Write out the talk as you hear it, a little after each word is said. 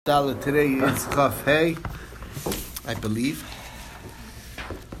Dalit today is Chaf Hey, I believe.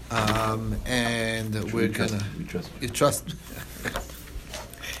 And we're gonna. You trust me?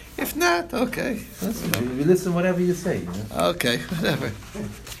 If not, okay. We listen whatever you say. You know? Okay, whatever.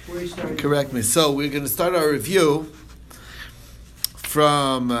 Correct me. So we're gonna start our review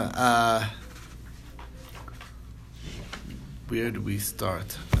from. Where do we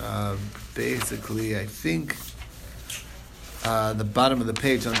start? Basically, I think. The bottom of the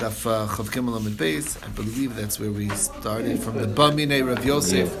page on Daf Chav Gimel Amud Beis. I believe that's where we started from the Bamine Rav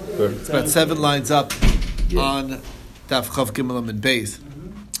Yosef. It's about 7 lines up on Daf Chav Gimel Amud Beis.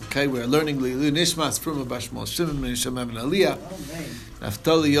 Okay, we're learning Lilu Nishmas from Bashmol Shimon Ben Shemem Ben Aliyah,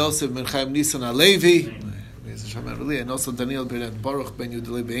 Naftali Yosef Ben Chaim Nisan Alevi, and also Daniel Ben Baruch Ben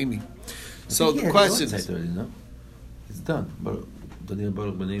Yudele Be'emi. So the question is, no? It's done. Daniel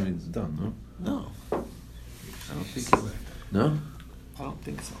Baruch Ben Emi is done, no? No, I don't think you're right. No? I don't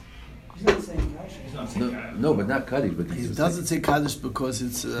think so. He's not saying Kaddish. No, but not Kaddish. But He doesn't say Kaddish because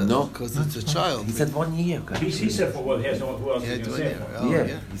it's because it's a child. He said 1 year. He said for what? Who else Yeah, is going to say it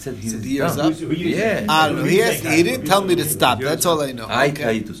for? He said he's the year's done. up. Yeah. I don't know. He didn't tell me to stop. That's all I know. I Okay.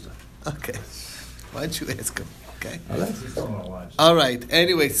 tell you to stop. Okay. Why don't you ask him? Okay. He's talking about wives. All right.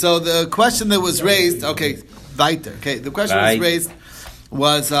 Anyway, so the question that was raised. Okay, weiter. Okay, the question was raised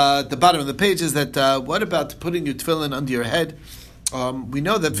was at the bottom of the page is that what about putting your tefillin under your head? We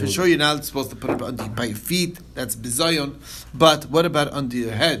know that for sure you're not supposed to put it by your feet. That's bizayon. But what about under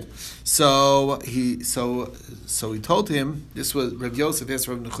your head? So he told him. This was Rav Yosef asked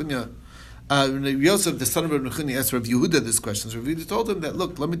Rav Nechunya. Rav Yosef, the son of Rav Nechunya, asked Rav Yehuda this question. So Rav Yehuda told him that,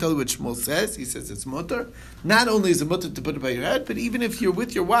 look, let me tell you what Shmuel says. He says it's mutter. Not only is it mutter to put it by your head, but even if you're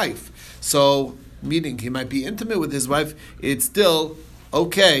with your wife. So, meaning he might be intimate with his wife, it's still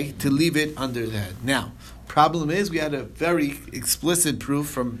okay to leave it under the head. Now, problem is, we had a very explicit proof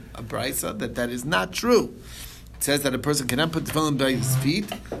from a brisa that is not true. It says that a person cannot put the tefillin by his feet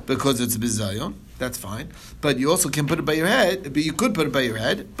because it's bizayon. That's fine. But you also can put it by your head. But you could put it by your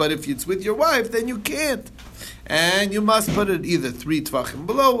head. But if it's with your wife, then you can't. And you must put it either 3 tvachim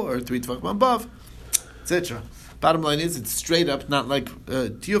below or 3 tvachim above, etc. Bottom line is, it's straight up, not like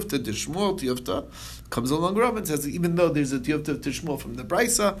Tiyufta to Shmuel. Tiyufta comes along Rav and says, even though there's a Tiyufta to Shmuel from the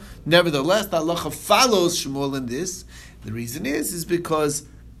Brisa, nevertheless, the halacha follows Shmuel in this. The reason is because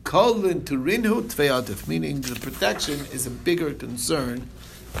Kolin to Rinhu Tveyatif, meaning the protection is a bigger concern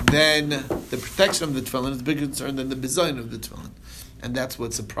than the protection of the tefillin is a bigger concern than the bizayon of the tefillin, and that's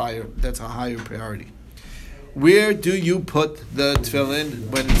that's a higher priority. Where do you put the tefillin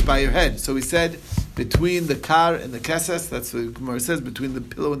when it's by your head? So we said between the kar and the keses. That's what Gemara says, between the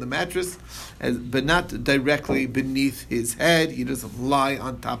pillow and the mattress, but not directly beneath his head. He doesn't lie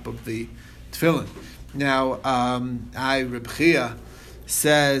on top of the tefillin. Now, Reb Chia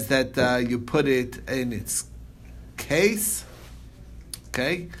says that you put it in its case.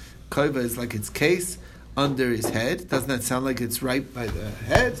 Okay, koiva is like its case under his head. Doesn't that sound like it's right by the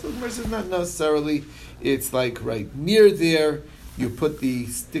head? So the Gemara says not necessarily. It's like right near there. You put the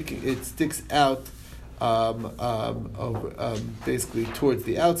stick. It sticks out, basically towards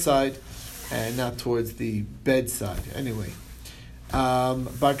the outside, and not towards the bedside. Anyway,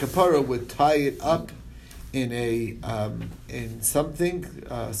 Bar Kapara would tie it up in in something,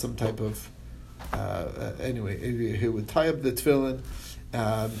 some type of. Anyway, he would tie up the tefillin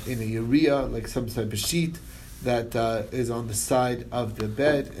in a urea, like some type of sheet that is on the side of the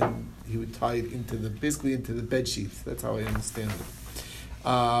bed, and he would tie it into the bed sheets. That's how I understand it.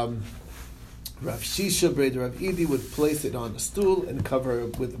 Rav Shisha, Breder Rav Idi would place it on a stool and cover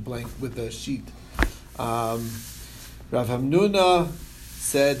it with a sheet. Rav Hamnuna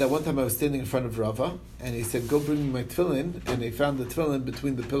said that one time I was standing in front of Rava, and he said, "Go bring me my tefillin," and they found the tefillin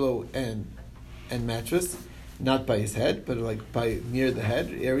between the pillow and mattress, not by his head, but like near the head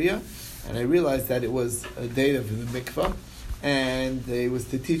area. And I realized that it was a date of the mikvah, and it was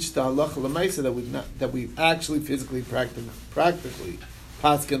to teach the halacha l'maisa that we actually physically practically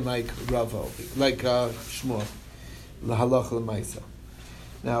paskin like Ravo, like Shmuel, the halacha l'maisa.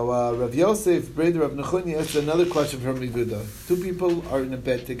 Now Rav Yosef, brother of Nechunya, asked another question from Yehuda. 2 people are in a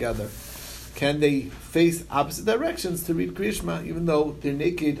bed together. Can they face opposite directions to read Kriya Shema, even though they're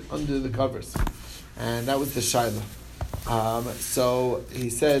naked under the covers? And that was the shaila. So he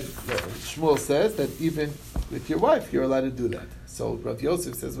said, Shmuel says that even with your wife, you're allowed to do that. So Rav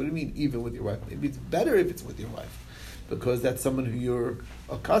Yosef says, what do you mean even with your wife? Maybe it's better if it's with your wife, because that's someone who you're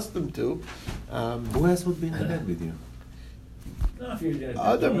accustomed to. Who else would be in the bed with you?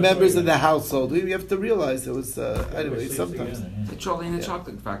 Other members of the household. You have to realize it was, anyway, sometimes. The Charlie and the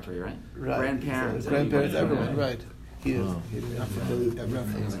Chocolate Factory, right? Right. Grandparents. Grandparents, everyone, right. He is. He's not familiar with that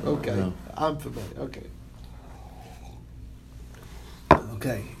reference. Okay. No. I'm familiar. Okay.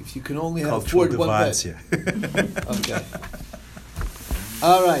 Okay. If you can only Cultural afford one bed. divides here. Okay.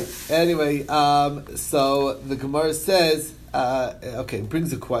 All right. Anyway, so the Gemara says, it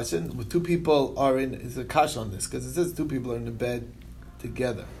brings a question. Two people are in, it's a kash on this, because it says two people are in a bed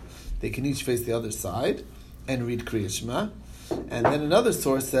together. They can each face the other side and read Kriya Shema. And then another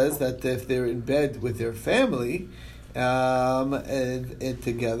source says that if they're in bed with their family and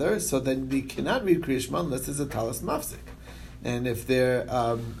together, so then they cannot read Kriya Shema unless there's a talis mafsik. And if they're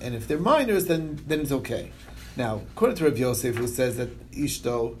minors, then it's okay. Now, according to Rav Yosef, who says that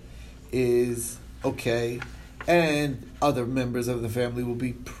Ishto is okay, and other members of the family will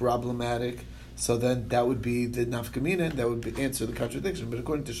be problematic, so then that would be the nafkamina, and that would answer the contradiction. But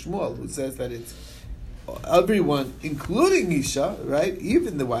according to Shmuel, who says that it's everyone, including Isha, right,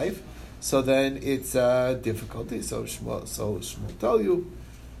 even the wife, so then it's a difficulty. So Shmuel tell you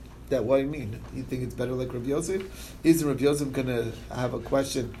that. What do you mean? You think it's better like Rav Yosef? Isn't Rav Yosef going to have a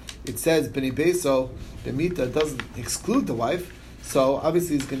question? It says B'nai Beso B'mita doesn't exclude the wife, so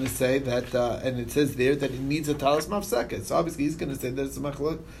obviously he's going to say that, and it says there that it needs a talis mafseket. So obviously he's going to say that there's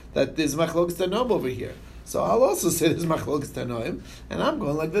machlokes tanoim over here. So I'll also say there's machlokes tanoim, and I'm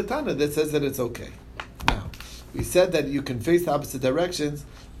going like the Tana that says that it's okay. Now, we said that you can face the opposite directions.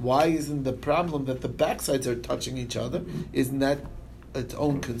 Why isn't the problem that the backsides are touching each other? Isn't that its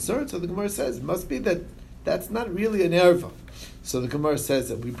own concern? So the Gemara says it must be that that's not really an erva. So the Gemara says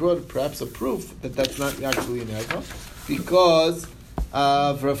that we brought perhaps a proof that that's not actually an erva because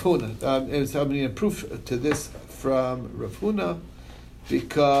of Rav Huna. It was a proof to this from Rav Huna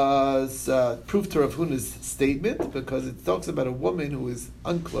because proof to Rav Huna's statement, because it talks about a woman who is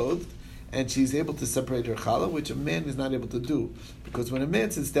unclothed and she's able to separate her challah, which a man is not able to do. Because when a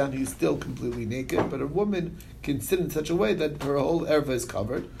man sits down, he's still completely naked, but a woman can sit in such a way that her whole erva is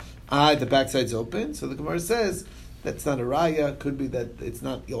covered. The backside's open. So the Gemara says that's not a raya. Could be that it's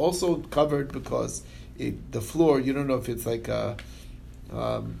not also covered because the floor, you don't know if it's like a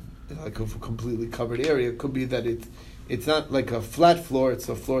completely covered area. It could be that it's not like a flat floor, it's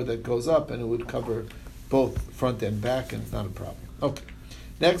a floor that goes up and it would cover both front and back, and it's not a problem. Okay.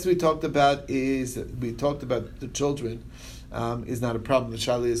 Next we talked about the children is not a problem. The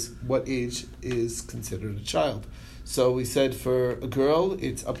child is what age is considered a child. So we said for a girl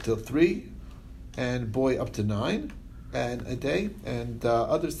it's up till 3, and boy up to 9 and a day. And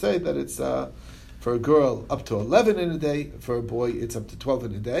others say that it's for a girl up to 11 in a day. For a boy it's up to 12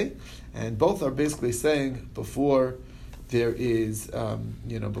 in a day. And both are basically saying before there is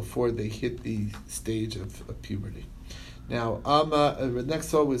before they hit the stage of puberty. Now,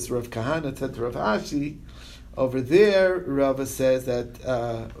 next one was Rav Kahana said to Rav Ashi. Over there, Rava says that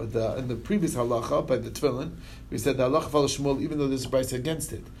in the previous halacha by the tefillin, we said the halacha follows Shmuel, even though there's a brayso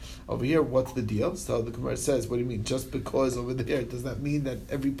against it. Over here, what's the deal? So the Gemara says, what do you mean? Just because over there, does that mean that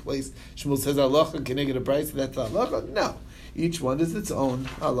every place Shmuel says halacha can get a brayso? That's the halacha? No, each one is its own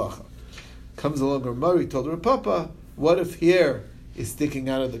halacha. Comes along Ramari told her Papa, what if here is sticking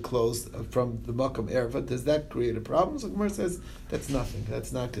out of the clothes from the makam erva? Does that create a problem? So the Gemara says that's nothing.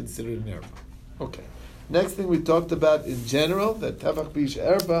 That's not considered an erva. Okay. Next thing we talked about in general, that tavach bish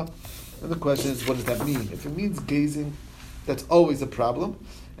erva, and the question is, what does that mean? If it means gazing, that's always a problem,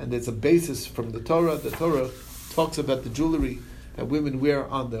 and there's a basis from the Torah. The Torah talks about the jewelry that women wear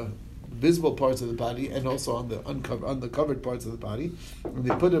on the visible parts of the body and also on the covered parts of the body, and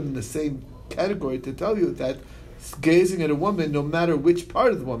they put them in the same category to tell you that gazing at a woman, no matter which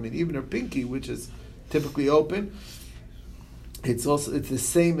part of the woman, even her pinky, which is typically open, it's the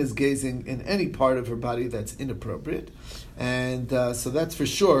same as gazing in any part of her body that's inappropriate, and so that's for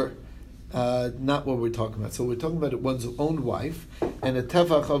sure not what we're talking about. So we're talking about one's own wife, and a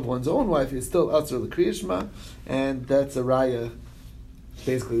tefach of one's own wife is still asur l'kriyas shema, and that's a raya.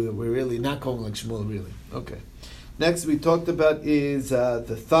 Basically, that we're really not going like Shmuel, really. Okay. Next, we talked about is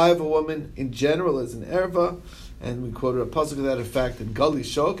the thigh of a woman in general as an erva, and we quoted a pasuk of that effect in Gali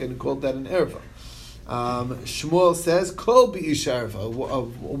Shok, and we called that an erva. Shmuel says, Kol bi'ish erva, a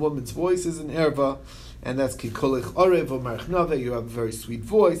woman's voice is an erva, and that's kikolich orev or marchnave, you have a very sweet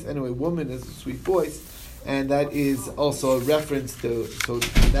voice. Anyway, woman has a sweet voice, and that is also a reference to, so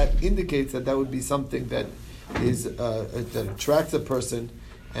that indicates that would be something that is that attracts a person,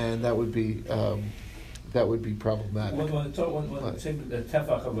 and that would be problematic. When the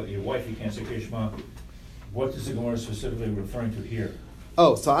tefach of your wife, you can't say Kriya Shema, what is the Gemara specifically referring to here?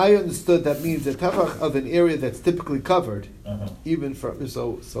 Oh, so I understood that means the tefach of an area that's typically covered, even from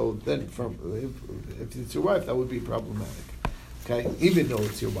so then from if it's your wife, that would be problematic. Okay, even though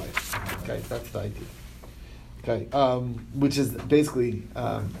it's your wife. Okay, that's the idea. Okay, which is basically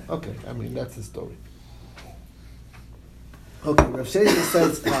okay. I mean, that's the story. Okay, Rav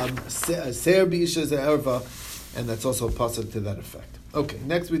Sheshes says Seir B'isha is an erva, and that's also a pasuk to that effect. Okay,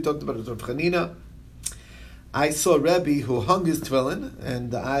 next we talked about Rav Chanina. I saw Rebbe who hung his tefillin,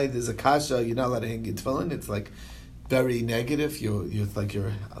 and there's a kasha. You're not allowed to hang your tefillin. It's like very negative. It's like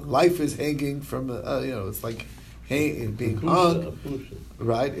your life is hanging from it's like being hung.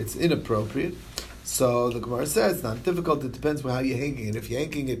 Right? It's inappropriate. So the Gemara says it's not difficult. It depends on how you're hanging it. If you're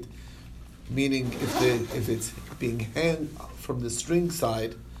hanging it, meaning if it's being hung from the string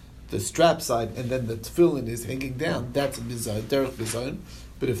side, the strap side, and then the tefillin is hanging down, that's a derech bizon.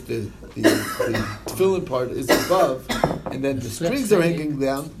 But if the tefillin part is above, and then the strings are hanging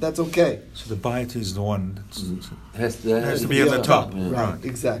down, that's okay. So the bite is the one Has to be at the top. Right, Right.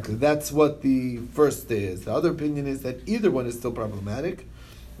 exactly. That's what the first is. The other opinion is that either one is still problematic.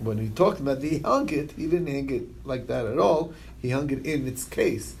 When he talked about he hung it, he didn't hang it like that at all. He hung it in its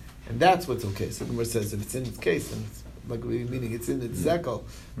case. And that's what's okay. So the Gemara says if it's in its case, and it's like meaning it's in its zekel,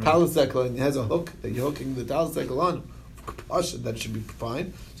 talis zekel, and it has a hook that you're hooking the talis zekel on, that should be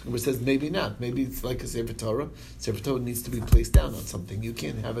fine. So the Gemara says maybe not. Maybe it's like a Sefer Torah. Sefer Torah needs to be placed down on something. You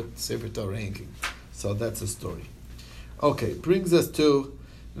can't have a Sefer Torah hanging. So that's a story. Okay, brings us to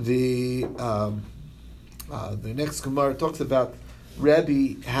the next Gemara talks about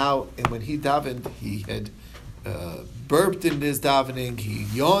Rebbe, how and when he davened, he had burped in his davening, he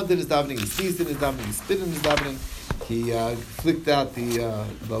yawned in his davening, he sneezed in his davening, he spit in his davening, he flicked out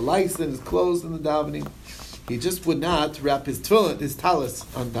the lice in his clothes in the davening. He just would not wrap his tefillin, his talis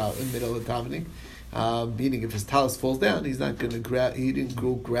in the middle of davening. Meaning, if his talis falls down, he's not going to grab. He didn't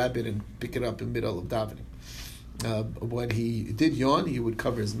go grab it and pick it up in the middle of davening. When he did yawn, he would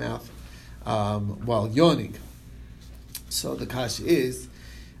cover his mouth while yawning. So the kasha is.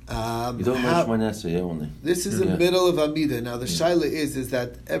 You don't know Shmoneh only. This is in the middle of Amida. Now the shaila is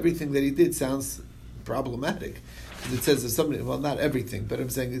that everything that he did sounds problematic. It says if somebody, well, not everything, but I'm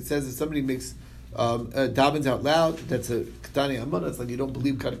saying it says if somebody makes davens out loud, that's a Ketani Amana. It's like you don't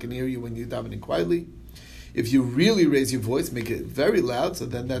believe God can hear you when you're davening quietly. If you really raise your voice, make it very loud, so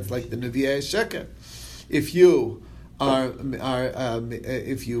then that's like the Nevi'ah Sheker. If you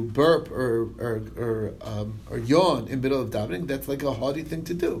if you burp or yawn in the middle of davening, that's like a haughty thing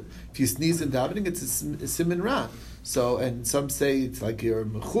to do. If you sneeze in davening, it's a siman ra. So, and some say it's like you're a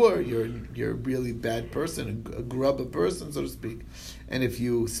mechur, you're a really bad person, a grubba person, so to speak. And if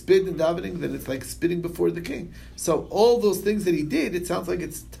you spit in davening, then it's like spitting before the king. So all those things that he did, it sounds like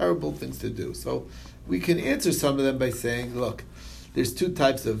it's terrible things to do. So we can answer some of them by saying, look, there's two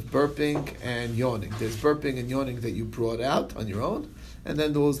types of burping and yawning. There's burping and yawning that you brought out on your own, and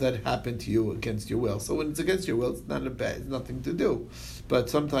then those that happen to you against your will. So when it's against your will, it's nothing to do. But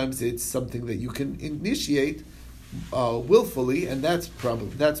sometimes it's something that you can initiate willfully, and that's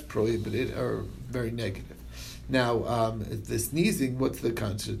prohibited or very negative. Now, the sneezing, what's the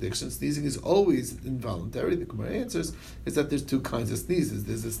contradiction? Sneezing is always involuntary. The Gemara answers is that there's two kinds of sneezes.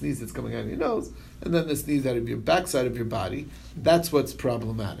 There's a sneeze that's coming out of your nose, and then the sneeze out of your backside of your body. That's what's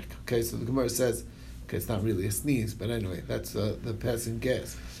problematic. Okay, so the Gemara says, okay, it's not really a sneeze, but anyway, that's the passing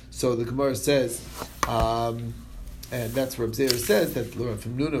gas. So the Gemara says, and that's where Abzera says that Laura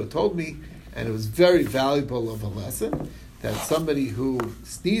from Nuno told me, and it was very valuable of a lesson, that somebody who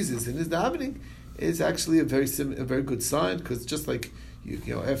sneezes in his davening is actually a very good sign, because just like you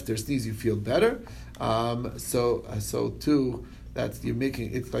know after a sneeze you feel better. So too, that's you're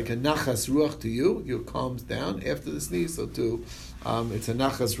making it's like a nachas ruach to you. You calms down after the sneeze. So too, it's a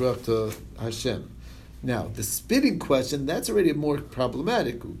nachas ruach to Hashem. Now the spitting question, that's already more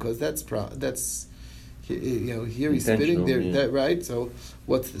problematic, because that's here he's spitting there, that, right? So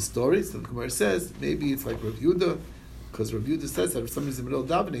what's the story? So the Gemara says maybe it's like Rav Yehuda, because Rav Yehuda says that if somebody's in the middle of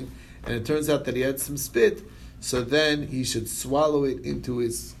davening and it turns out that he had some spit, so then he should swallow it into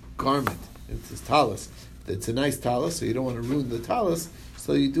his garment, into his talis. It's a nice talis, so you don't want to ruin the talis,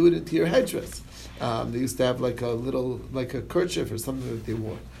 so you do it into your headdress. They used to have like a kerchief or something that they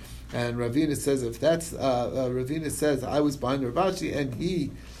wore. And Ravina says if that's Ravina says I was behind Rav Ashi and he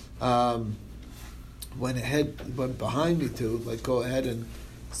went behind me to like go ahead and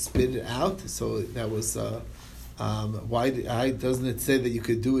spit it out. So that was why doesn't it say that you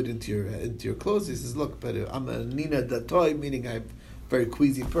could do it into your clothes? He says, look, but I'm a nina datoy, meaning I'm a very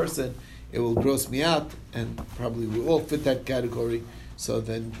queasy person. It will gross me out, and probably we all fit that category. So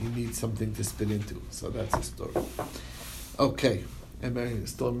then you need something to spit into. So that's the story. Okay, and I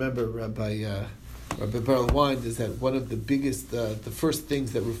still remember Rabbi Rabbi Berlwein is that one of the biggest, the first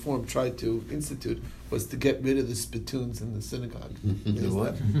things that Reform tried to institute was to get rid of the spittoons in the synagogue. The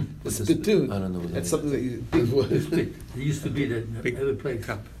what? The spittoon. I don't know what That's that something that you. It used to be that in Big every place.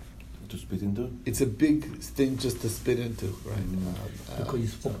 cup. To spit into? It's a big thing just to spit into, right? Because you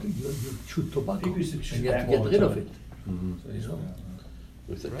smoke, you chew tobacco, People used to and chew you have to tobacco get all the rid of time. it. So, you know,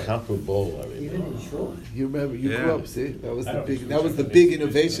 With a Right. copper bowl, I Even remember. in shore. You remember, you Yeah. grew up, see? That was I the don't big. know. That was the big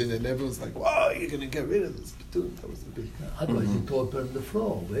innovation, and everyone's like, "Wow, you're going to get rid of the spittoon." That was the big. Otherwise, you throw it on the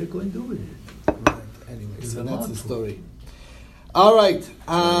floor. What are you going to do with it? Right. Anyway, It's so a that's the lot. story. All right.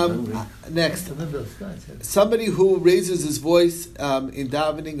 hungry. Next. Remember, guys, Somebody who raises his voice in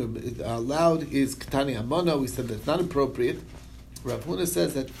davening loud is Ketani Amona. We said that's not appropriate. Rav Huna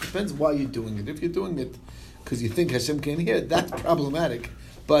says that depends why you're doing it. If you're doing it because you think Hashem can't hear, that's problematic.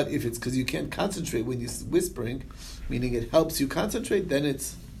 But if it's because you can't concentrate when you're whispering, meaning it helps you concentrate, then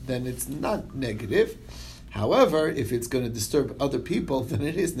it's not negative. However, if it's going to disturb other people, then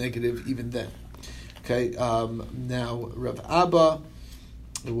it is negative even then. Okay. Now Rav Abba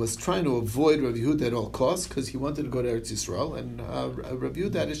was trying to avoid Rav Yehuda at all costs because he wanted to go to Eretz Yisrael, and Rav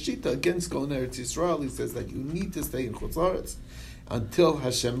Yehuda had a shita against going to Eretz Yisrael. He says that you need to stay in Chutz La'aretz until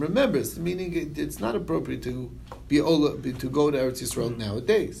Hashem remembers, meaning it's not appropriate to to go to Eretz Yisrael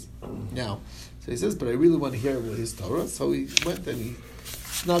nowadays. Now, so he says, but I really want to hear his Torah, so he went and he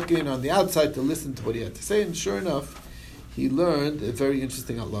snuck in on the outside to listen to what he had to say, and sure enough, he learned a very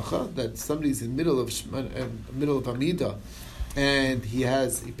interesting halacha that somebody's in middle of Amida, and he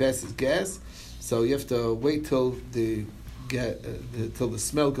passes gas, so you have to wait till till the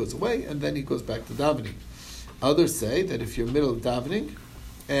smell goes away, and then he goes back to davening. Others say that if you're in the middle of davening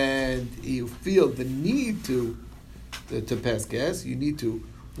and you feel the need to pass gas, you need to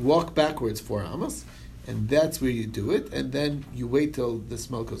walk backwards 4 amos, and that's where you do it, and then you wait till the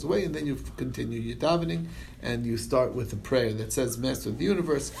smell goes away, and then you continue your davening, and you start with a prayer that says, Master of the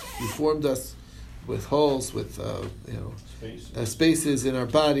universe, you formed us with holes, with spaces in our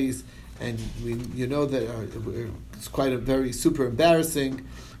bodies, and you know that it's quite a very super embarrassing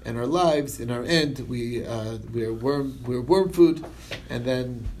in our lives. In our end, we're worm food, and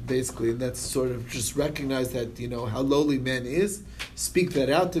then basically, and that's sort of just recognize that how lowly man is. Speak that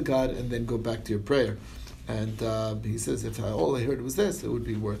out to God, and then go back to your prayer. And he says, if all I heard was this, it would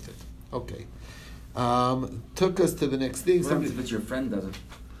be worth it. Okay. Took us to the next thing. What happens if it's your friend does it?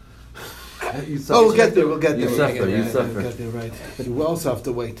 We'll get there. You suffer, you suffer. We'll get there, right. But we also have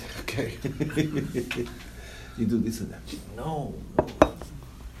to wait. Okay. You do this and that. No.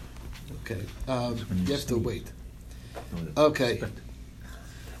 Okay. when you You have to sneeze. wait. No, that's Okay.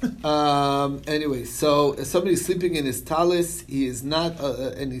 Anyway, so if somebody's sleeping in his talis, he is not,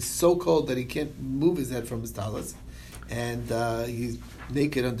 and he's so cold that he can't move his head from his talis, and he's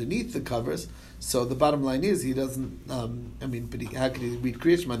naked underneath the covers. So the bottom line is he doesn't. But how can he read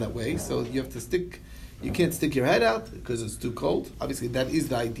Kriya Shema that way? So you have to stick. You can't stick your head out because it's too cold. Obviously, that is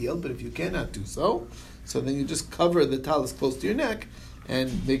the ideal. But if you cannot do so, then you just cover the talis close to your neck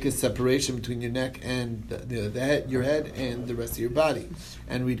and make a separation between your neck and the head, your head, and the rest of your body,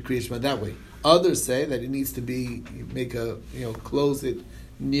 and read Kriya Shema that way. Others say that it needs to be close it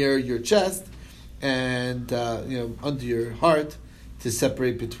near your chest and under your heart to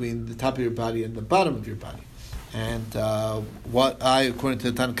separate between the top of your body and the bottom of your body. And according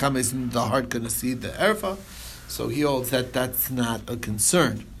to the Tanakama, isn't the heart going to see the erfa? So he holds that that's not a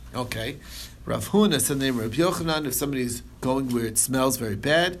concern. Okay. Rav Huna said, name Rav Yochanan, if somebody's going where it smells very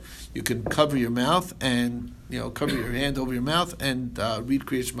bad, you can cover your mouth and cover your hand over your mouth and read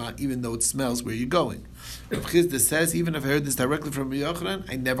Kriya Shema even though it smells where you're going. Rav Chizda says, even if I heard this directly from Rav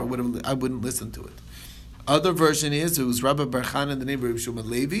Yochanan, I wouldn't listen to it. Other version is it was Rabbi Barchan in the name of Rav Shimon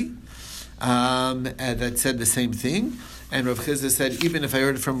Levi that said the same thing, and Rav Chizda said even if I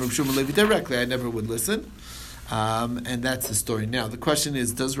heard it from Rav Shimon Levi directly, I never would listen. And that's the story. Now, the question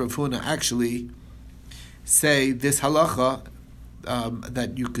is, does Rav Huna actually say this halacha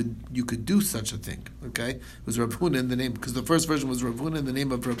that you could do such a thing? Okay, it was Rav Huna in the name, because the first version was Rav Huna in the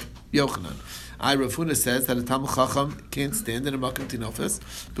name of Rav Yochanan. Rav Huna says that a Talmud Chacham can't stand in a Makom Tinofes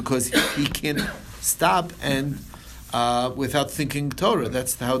because he can't stop and without thinking Torah.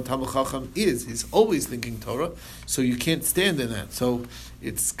 That's how Talmud Chacham is. He's always thinking Torah, so you can't stand in that. So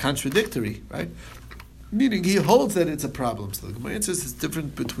it's contradictory, right? Meaning he holds that it's a problem. So the Gemara answers it's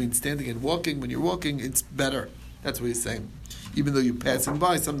different between standing and walking. When you're walking, it's better. That's what he's saying. Even though you're passing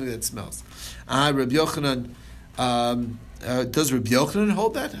by something that smells. Rabbi Yochanan Does Rabbi Yochanan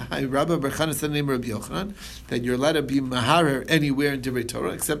hold that? Rabbi Barchana said the name of Rabbi Yochanan that you're allowed to be maharer anywhere in Divrei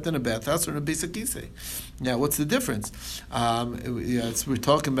Torah except in a bathhouse or in a Beis HaKisei. Now, what's the difference? We're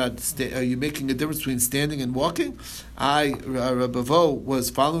talking about, are you making a difference between standing and walking? Rabbi Vo was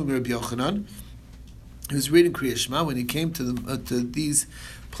following Rabbi Yochanan. He was reading Kriya Shema. When he came to these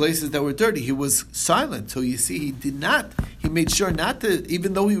places that were dirty, he was silent. So you see, he made sure not to,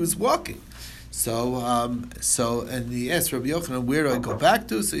 even though he was walking. So and he asked Rabbi Yochanan, where do I go back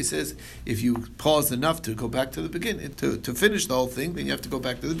to? So he says, if you pause enough to go back to the beginning, to finish the whole thing, then you have to go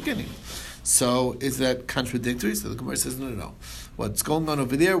back to the beginning. So is that contradictory? So the Gemara says, no. What's going on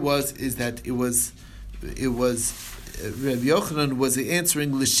over there is that it was Rabbi Yochanan was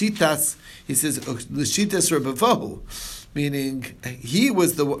answering L'shitas. He says L'shitas Rabbi Vo, meaning Rabbi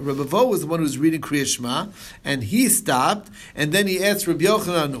Vo was the one who was reading Kriya Shema, and he stopped, and then he asked Rabbi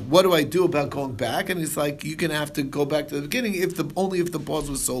Yochanan, what do I do about going back? And he's like, you're going to have to go back to the beginning only if the pause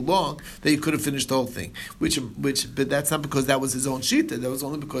was so long that you could have finished the whole thing. But that's not because that was his own shita. That was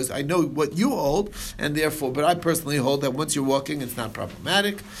only because I know what you hold, and therefore, but I personally hold that once you're walking, it's not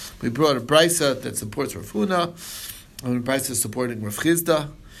problematic. We brought a brisa that supports Rav Huna, and a brisa supporting Rav Chizda,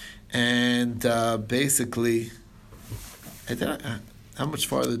 and basically, how much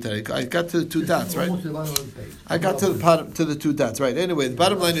farther did I go? I got to the two dots, right? I got to the two dots, right? Anyway, the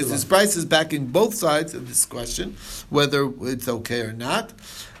bottom line is this price is backing both sides of this question, whether it's okay or not.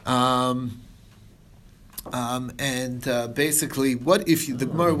 Basically, what if the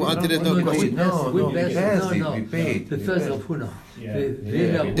Gemara wanted to know? We paid. The first Rav Huna.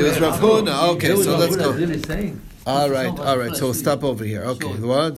 It was Rav Huna. Okay, so let's go. All right. So we'll stop over here. Okay,